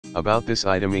About this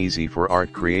item easy for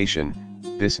art creation,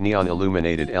 this neon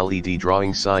illuminated LED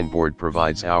drawing signboard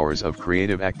provides hours of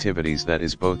creative activities that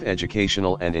is both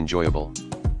educational and enjoyable.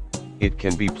 It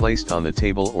can be placed on the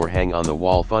table or hang on the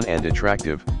wall. Fun and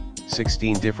attractive,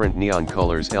 16 different neon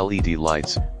colors LED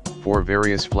lights, 4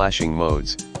 various flashing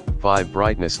modes, 5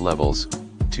 brightness levels,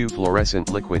 2 fluorescent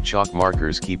liquid chalk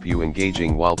markers keep you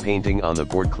engaging while painting on the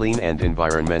board. Clean and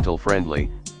environmental friendly,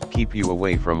 keep you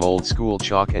away from old school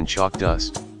chalk and chalk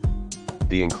dust.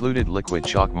 The included liquid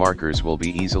chalk markers will be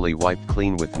easily wiped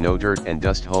clean with no dirt and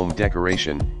dust. Home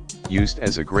decoration, used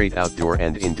as a great outdoor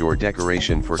and indoor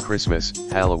decoration for Christmas,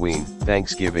 Halloween,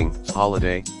 Thanksgiving,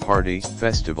 holiday, party,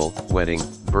 festival, wedding,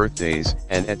 birthdays,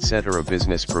 and etc.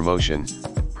 Business promotion,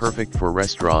 perfect for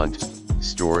restaurant,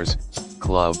 stores,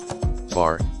 club,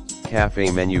 bar, cafe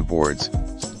menu boards,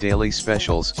 daily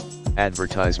specials,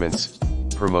 advertisements,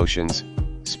 promotions,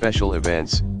 special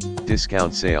events,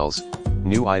 discount sales,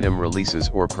 new item releases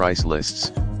or price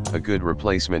lists, a good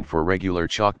replacement for regular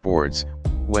chalk boards,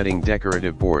 wedding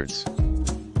decorative boards,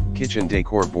 kitchen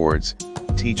decor boards,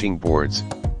 teaching boards,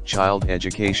 child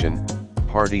education,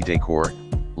 party decor,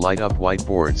 light up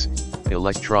whiteboards,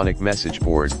 electronic message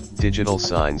board, digital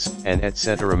signs, and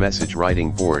etc. Message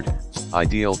writing board,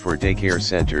 ideal for daycare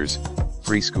centers,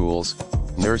 preschools,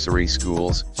 nursery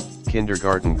schools,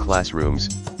 kindergarten classrooms,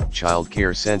 child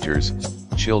care centers,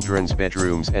 children's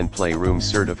bedrooms and playrooms.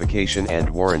 Certification and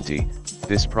warranty,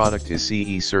 this product is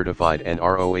CE certified and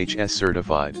RoHS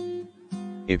certified.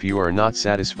 If you are not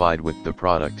satisfied with the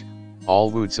product, all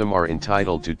Woodsam are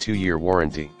entitled to 2-year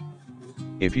warranty.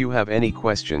 If you have any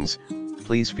questions,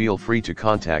 please feel free to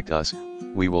contact us,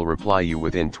 we will reply you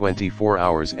within 24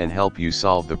 hours and help you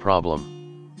solve the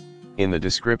problem. In the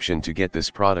description to get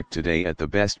this product today at the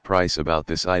best price. About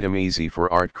this item easy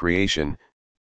for art creation,